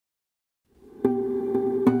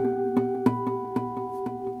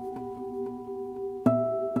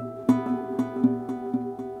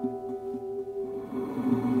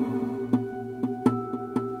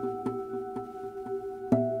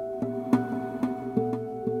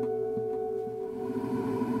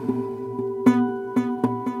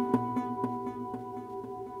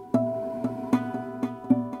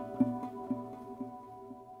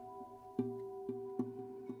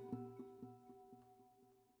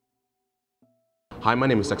Hi, my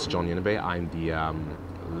name is Dexter J. I'm the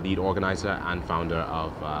lead organizer and founder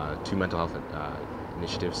of two mental health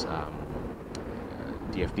initiatives,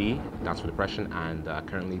 DFD, Dance for Depression, and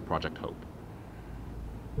currently Prjct Hope.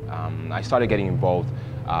 I started getting involved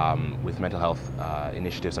with mental health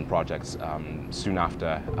initiatives and projects soon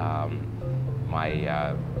after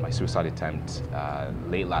my suicide attempt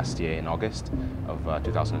late last year in August of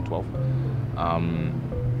 2012.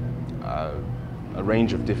 A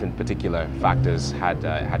range of different particular factors had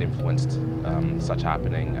influenced such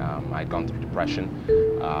happening. I had gone through depression,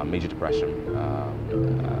 major depression,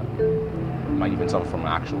 might even suffer from an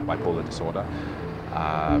actual bipolar disorder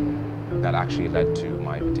that actually led to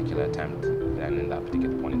my particular attempt then in that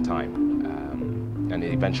particular point in time. And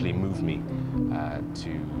it eventually moved me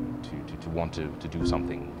to want to do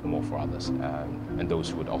something more for others and those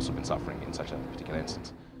who had also been suffering in such a particular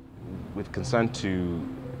instance. With concern to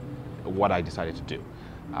what I decided to do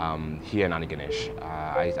here in Nyuurnibe,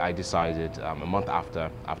 I decided a month after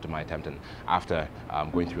my attempt and after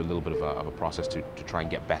going through a little bit of a process to try and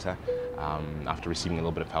get better, after receiving a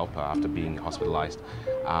little bit of help, after being hospitalized,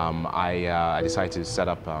 I decided to set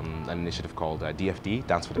up an initiative called DFD,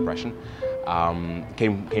 Dance for Depression.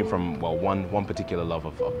 Came from, well, one particular love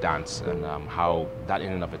of dance and how that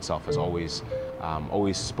in and of itself has always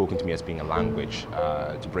spoken to me as being a language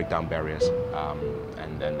to break down barriers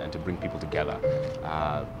and to bring people together.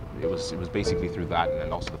 It was basically through that,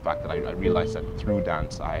 and also the fact that I realized that through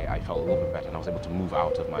dance I felt a little bit better and I was able to move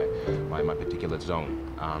out of my particular zone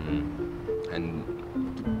and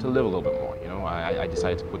to live a little bit more. You know, I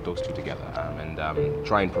decided to put those two together and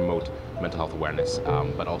try and promote mental health awareness,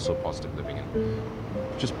 but also positive living and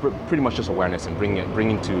just pretty much just awareness and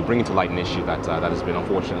bringing to light an issue that has been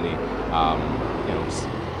unfortunately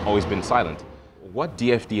always been silent. What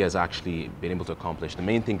DFD has actually been able to accomplish, the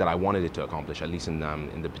main thing that I wanted it to accomplish, at least in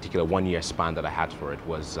the particular 1 year span that I had for it,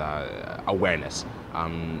 was awareness.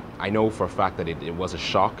 I know for a fact that it was a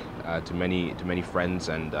shock to many friends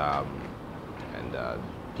and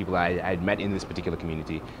people I had met in this particular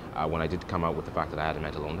community when I did come out with the fact that I had a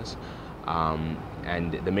mental illness.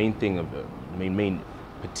 And the main thing, main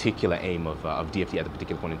particular aim of DFD at the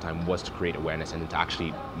particular point in time was to create awareness and to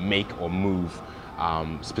actually make or move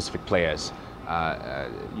specific players,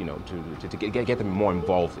 to get them more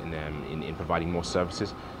involved in providing more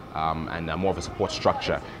services and more of a support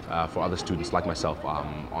structure for other students like myself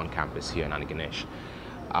on campus here in Nyuurnibe.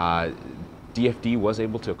 DFD was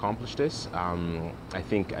able to accomplish this. I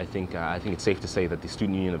think it's safe to say that the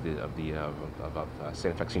student union of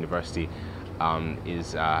St. FX University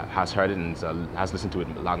has heard it and has listened to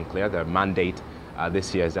it loud and clear. Their mandate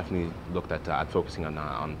this year has definitely looked at focusing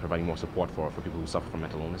on providing more support for people who suffer from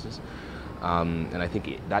mental illnesses. And I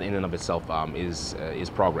think that in and of itself is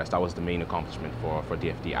progress. That was the main accomplishment for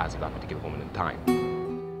DFD as of that particular moment in time.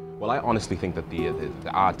 Well, I honestly think that the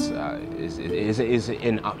art is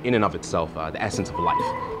in and of itself the essence of life.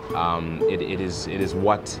 It is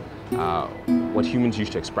what humans use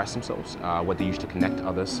to express themselves, what they use to connect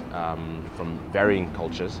others from varying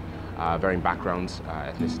cultures, varying backgrounds,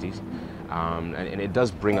 ethnicities, and it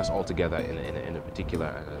does bring us all together in a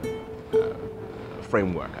particular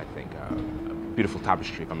framework. I think a beautiful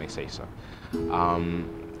tapestry, if I may say so.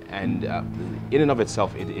 And in and of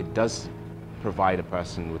itself, it does provide a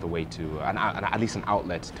person with a way to, at least an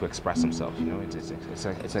outlet to express themselves. You know, it's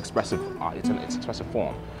an expressive art. It's an expressive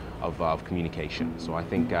form of communication. So I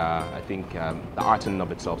think the art in and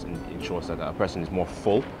of itself ensures that a person is more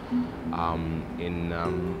full in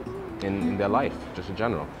their life, just in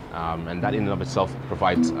general, and that in and of itself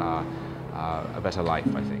provides a better life,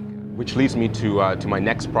 I think. Which leads me to my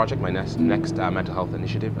next project, my next mental health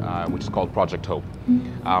initiative, which is called Prjct Hope.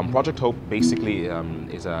 Prjct Hope basically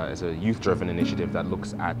is a youth-driven initiative that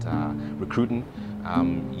looks at recruiting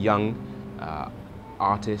young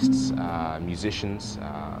artists, musicians,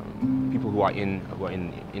 people who are in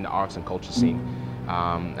the arts and culture scene,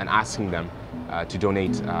 and asking them to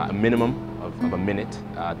donate a minimum of a minute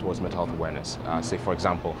towards mental health awareness. Say, for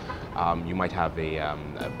example, you might have a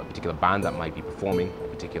particular band that might be performing a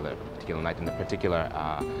particular night, and a particular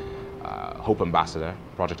Hope Ambassador,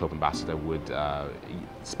 Prjct Hope Ambassador, would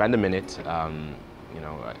spend a minute,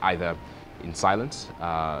 either in silence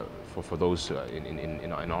for those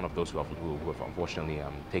in honor of those who have unfortunately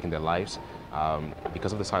taken their lives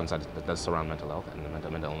because of the silence that does surround mental health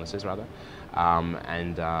and mental illnesses rather,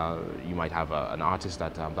 and you might have an artist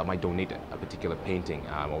that might donate a particular painting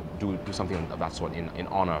or do something of that sort in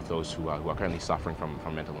honor of those who are currently suffering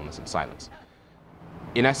from mental illness in silence.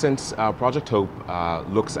 In essence, Prjct Hope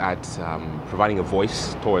looks at providing a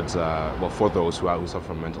voice towards, well, for those who suffer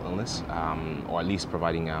from mental illness, or at least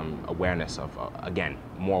providing awareness of, again,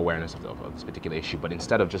 more awareness of this particular issue. But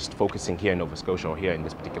instead of just focusing here in Nova Scotia or here in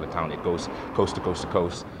this particular town, it goes coast to coast to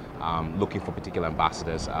coast, looking for particular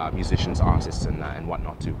ambassadors, musicians, artists, and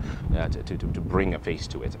whatnot to bring a face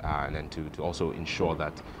to it, and then to also ensure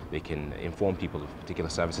that they can inform people of particular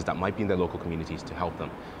services that might be in their local communities to help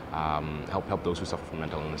them, help those who suffer from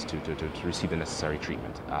mental illness to receive the necessary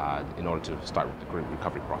treatment in order to start the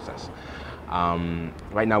recovery process.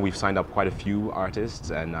 Right now we've signed up quite a few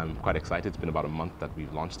artists, and I'm quite excited. It's been about a month that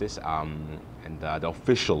we've launched this, and the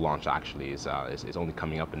official launch actually is only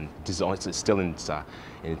coming up, and it's still in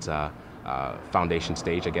its foundation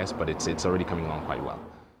stage, I guess, but it's already coming along quite well.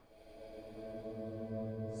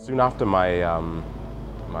 Soon after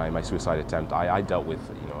my suicide attempt, I dealt with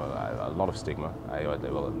a lot of stigma,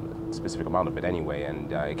 well, a specific amount of it anyway,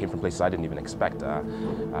 and it came from places I didn't even expect.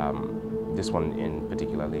 This one in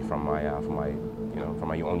particularly from my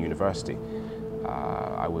own university.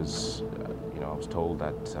 I was told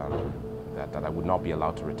that I would not be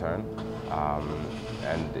allowed to return,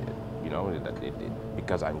 and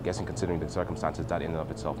because I'm guessing, considering the circumstances, that in and of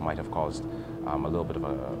itself might have caused a little bit of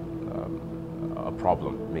a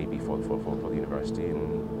problem maybe for the university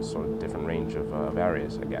in a sort of different range of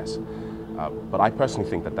areas, I guess. But I personally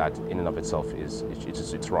think that in and of itself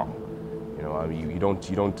it's wrong. You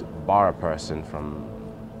don't bar a person from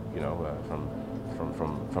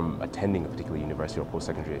attending a particular university or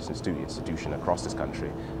post-secondary institution across this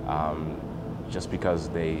country just because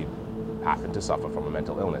they happen to suffer from a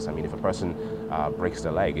mental illness. I mean, if a person breaks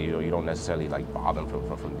their leg, you don't necessarily bar them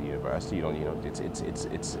from the university.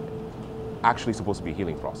 It's actually supposed to be a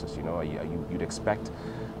healing process. You'd expect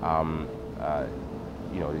the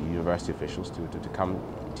university officials to come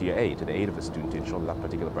to your aid, to the aid of the student, to ensure that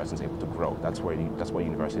particular person is able to grow. That's what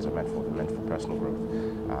universities are meant for. They're meant for personal growth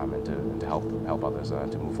and to help others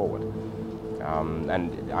to move forward.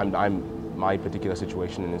 And my particular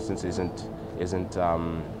situation, in instance, isn't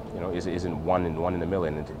one in a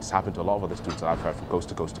million. It's happened to a lot of other students that I've heard from coast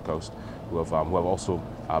to coast to coast who have also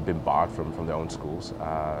been barred from their own schools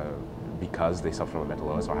because they suffer from a mental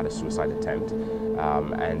illness or had a suicide attempt,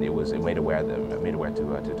 and it made aware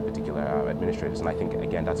to particular administrators. And I think,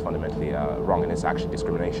 again, that's fundamentally wrong, and it's actually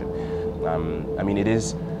discrimination. I mean, it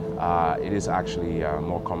is actually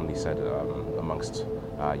more commonly said amongst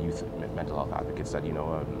youth mental health advocates that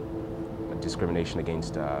discrimination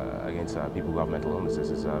against people who have mental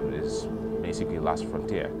illnesses is basically the last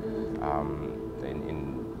frontier,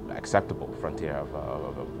 in acceptable frontier of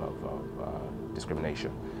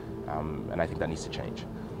discrimination. And I think that needs to change,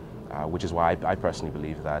 which is why I personally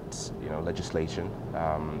believe that legislation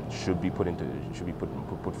should be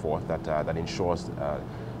put forth that ensures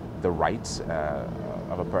the rights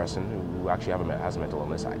of a person who actually has a mental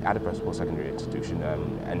illness at a post-secondary institution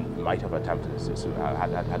and might have had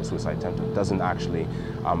a suicide attempt, and doesn't actually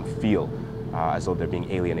feel as though they're being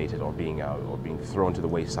alienated or being thrown to the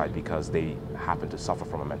wayside because they happen to suffer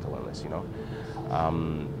from a mental illness.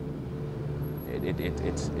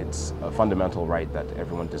 It's a fundamental right that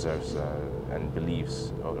everyone deserves and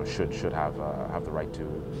believes or should have the right to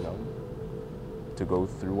go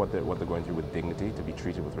through what they're going through with dignity, to be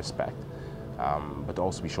treated with respect, but to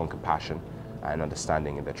also be shown compassion and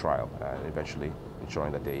understanding in their trial, and eventually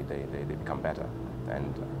ensuring that they become better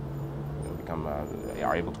and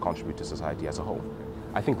are able to contribute to society as a whole.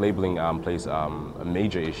 I think labeling plays a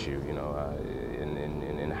major issue,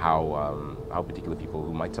 in how particular people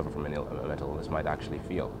who might suffer from a mental illness might actually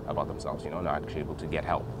feel about themselves, not actually able to get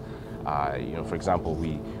help. For example,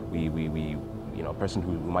 a person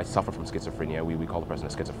who might suffer from schizophrenia, we call the person a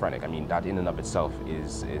schizophrenic. I mean, that in and of itself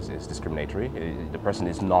is discriminatory. The person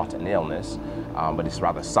is not an illness, but it's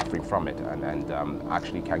rather suffering from it, and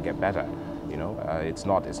actually can get better. It's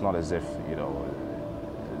not as if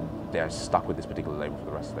they're stuck with this particular label for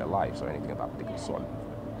the rest of their lives or anything of that particular sort.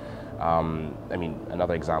 I mean,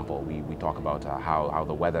 another example, we talk about how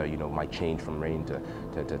the weather, might change from rain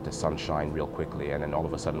to sunshine real quickly, and then all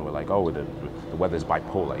of a sudden we're like, oh, the weather is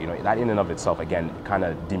bipolar. That in and of itself, again, kind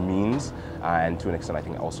of demeans and to an extent, I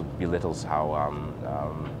think, also belittles how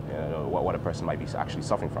what a person might be actually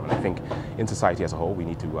suffering from. And I think in society as a whole, we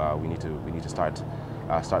need to start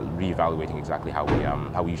reevaluating exactly how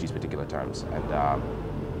we use these particular terms, and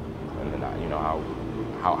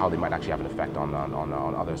how they might actually have an effect on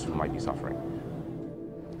others who might be suffering.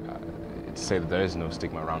 To say that there is no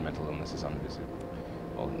stigma around mental illness is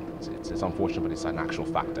it's unfortunate, but it's an actual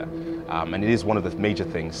factor. And it is one of the major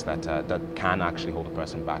things that can actually hold a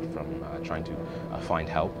person back from trying to find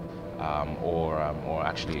help. or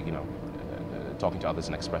actually, talking to others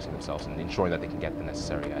and expressing themselves and ensuring that they can get the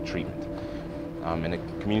necessary treatment. In a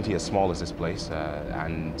community as small as this place,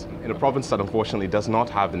 and in a province that unfortunately does not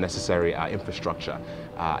have the necessary infrastructure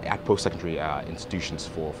at post-secondary institutions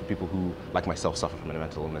for people who, like myself, suffer from a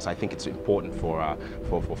mental illness, I think it's important for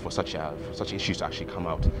such issues to actually come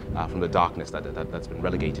out from the darkness that's been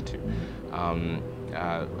relegated to.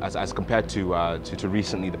 As compared to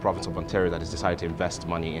recently the province of Ontario that has decided to invest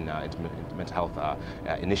money into mental health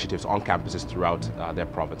initiatives on campuses throughout their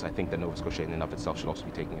province, I think that Nova Scotia in and of itself should also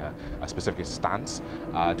be taking a specific stance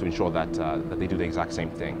to ensure that they do the exact same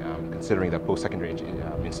thing, considering that post-secondary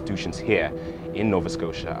institutions here in Nova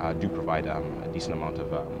Scotia do provide a decent amount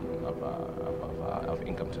of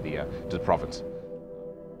income to the province.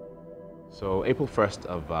 So April 1st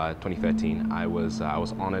of 2013, I was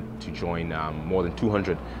honored to join more than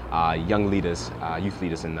 200 young leaders, youth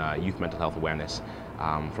leaders in youth mental health awareness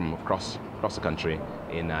from across the country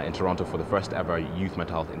in Toronto for the first ever Youth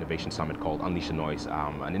Mental Health Innovation Summit called Unleash the Noise,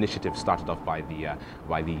 an initiative started off by the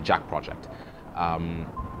Prjct.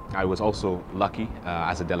 I was also lucky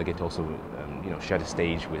as a delegate to also share the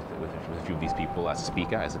stage with a few of these people as a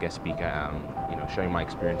speaker, as a guest speaker, sharing my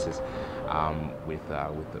experiences with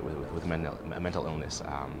mental illness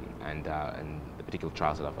and the particular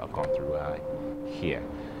trials that I've gone through here.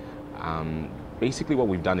 Basically, what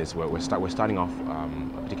we've done is we're starting off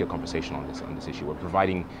a particular conversation on this issue. We're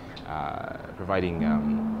providing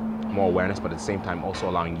more awareness, but at the same time also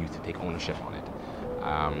allowing youth to take ownership on it.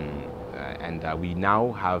 We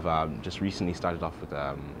now have just recently started off with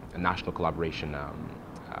a national collaboration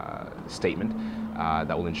statement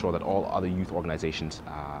that will ensure that all other youth organizations,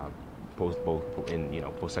 both in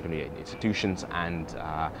post-secondary institutions and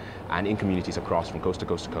in communities across from coast to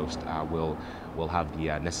coast to coast, will have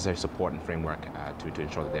the necessary support and framework to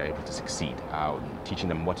ensure that they're able to succeed, teaching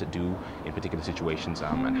them what to do in particular situations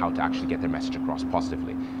and how to actually get their message across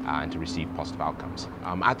positively and to receive positive outcomes.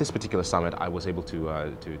 At this particular summit, I was able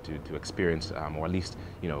to experience or at least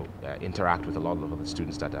interact with a lot of the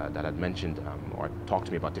students that had mentioned or talked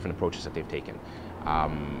to me about different approaches that they've taken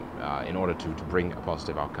in order to bring a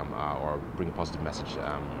positive outcome or bring a positive message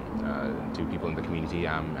to people in the community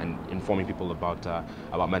and informing people about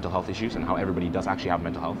mental health issues and how everybody does actually have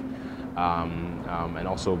mental health, and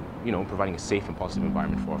also providing a safe and positive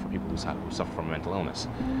environment for people who suffer from mental illness.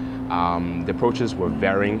 The approaches were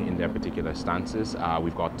varying in their particular stances.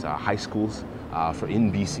 We've got high schools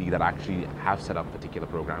in BC that actually have set up particular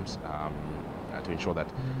programs to ensure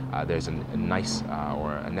that there's a nice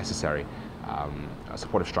or a necessary a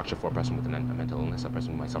supportive structure for a person with a mental illness, a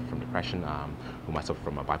person who might suffer from depression, who might suffer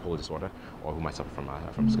from a bipolar disorder, or who might suffer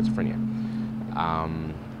from schizophrenia.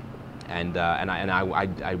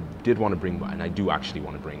 I did want to bring, and I do actually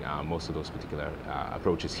want to bring most of those particular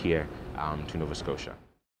approaches here to Nova Scotia.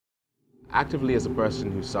 Actively, as a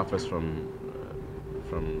person who suffers from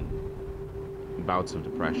bouts of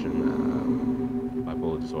depression,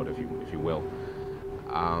 bipolar disorder, if you will,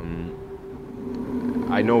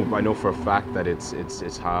 I know for a fact that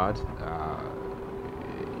it's hard.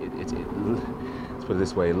 Let's put it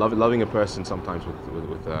this way: loving a person sometimes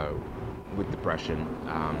with depression,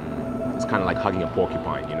 it's kind of like hugging a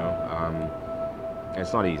porcupine, and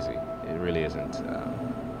it's not easy. It really isn't.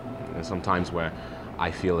 There's sometimes where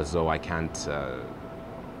I feel as though I can't,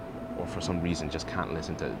 or for some reason just can't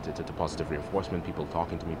listen to positive reinforcement, people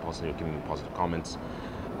talking to me positive, giving me positive comments.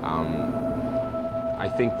 I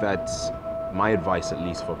think that my advice, at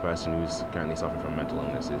least for a person who's currently suffering from mental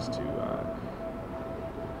illness, is to,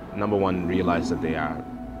 number one, realize that they are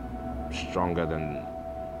stronger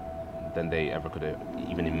than they ever could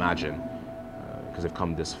even imagine, because they've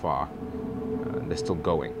come this far. They're still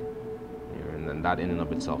going, and then that in and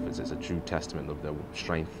of itself is a true testament of their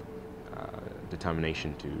strength,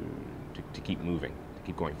 determination to keep moving, to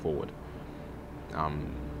keep going forward.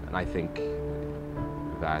 And I think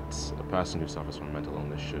that a person who suffers from mental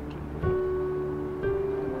illness should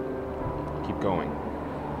keep going.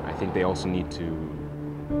 I think they also need to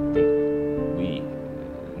we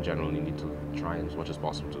generally need to try as much as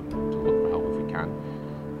possible to look for help if we can.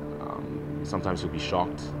 Sometimes we'll be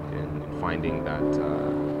shocked in finding that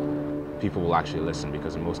people will actually listen,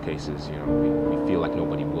 because in most cases, we feel like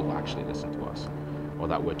nobody will actually listen to us, or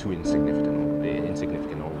that we're too insignificant,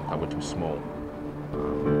 or that we're too small,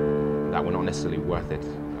 that we're not necessarily worth it.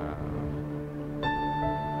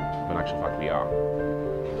 But in actual fact, we are.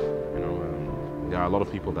 There are a lot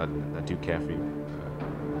of people that do care for you,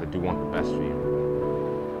 that do want the best for you.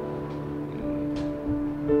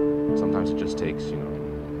 Sometimes it just takes,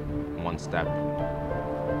 one step.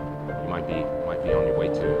 You might be on your way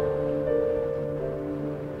to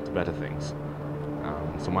to better things.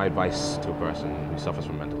 So my advice to a person who suffers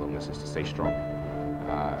from mental illness is to stay strong,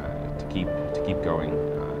 to keep going,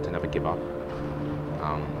 to never give up,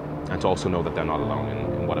 and to also know that they're not alone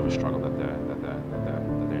in whatever struggle that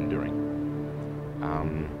they're enduring.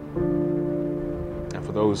 And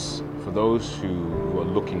for those who are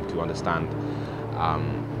looking to understand,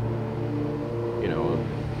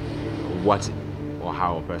 what or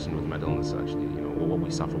how a person with mental illness actually, or what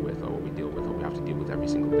we suffer with, or what we deal with, or we have to deal with every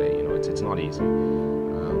single day, it's not easy.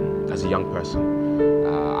 As a young person,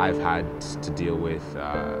 I've had to deal with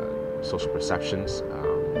social perceptions,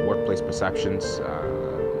 workplace perceptions.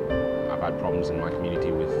 I've had problems in my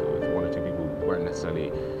community with one or two people who weren't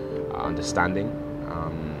necessarily understanding.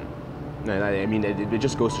 I mean, it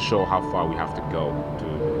just goes to show how far we have to go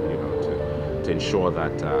to ensure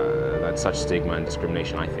that that such stigma and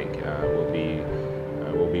discrimination, I think,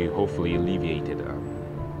 will be hopefully alleviated,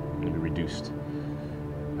 maybe reduced.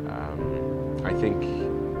 I think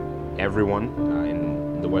everyone,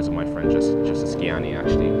 in the words of my friend Justice Gianni,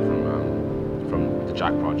 actually from the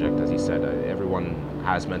Jack Project, as he said, everyone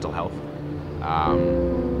has mental health,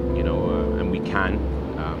 and we can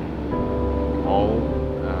all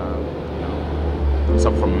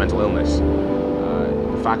suffer from mental illness.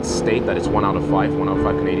 The facts state that it's 1 out of 5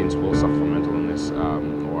 Canadians will suffer from mental illness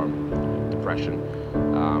or depression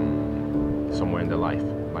somewhere in their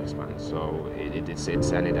lifespan. So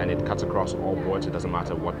it cuts across all boards. It doesn't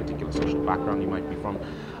matter what particular social background you might be from,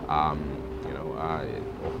 or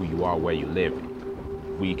who you are, where you live.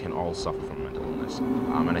 We can all suffer from mental illness,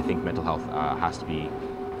 and I think mental health has to be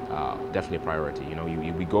definitely a priority.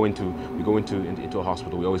 We go into a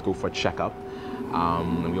hospital. We always go for a checkup,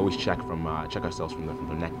 and we always check ourselves from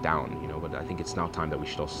the neck down. But I think it's now time that we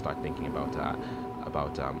should also start thinking about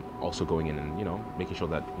also going in and making sure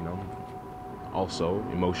that also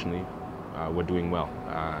emotionally we're doing well,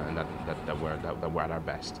 and that we're at our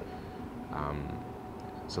best,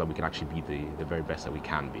 so that we can actually be the very best that we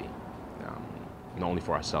can be, not only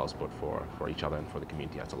for ourselves but for each other and for the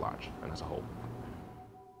community as a large and as a whole.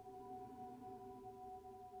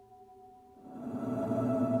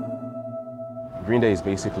 Green Day is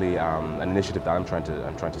basically an initiative that I'm trying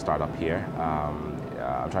to start up here.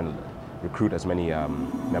 I'm trying to recruit as many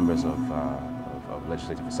members of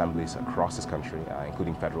legislative assemblies across this country,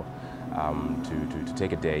 including federal, to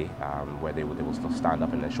take a day where they will still stand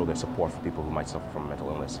up and show their support for people who might suffer from mental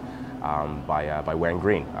illness by wearing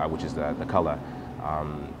green, which is the color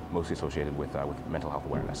mostly associated with mental health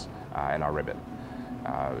awareness, and our ribbon.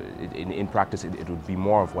 In practice, it would be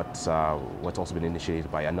more of what's also been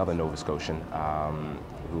initiated by another Nova Scotian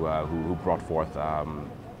who brought forth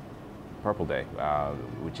Purple Day,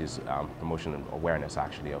 which is promotion and awareness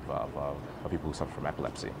actually of people who suffer from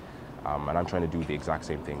epilepsy. And I'm trying to do the exact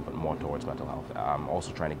same thing, but more towards mental health. I'm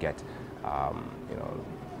also trying to get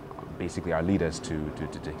basically our leaders to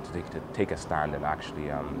take a stand and actually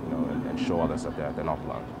and show others that they're not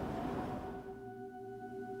alone.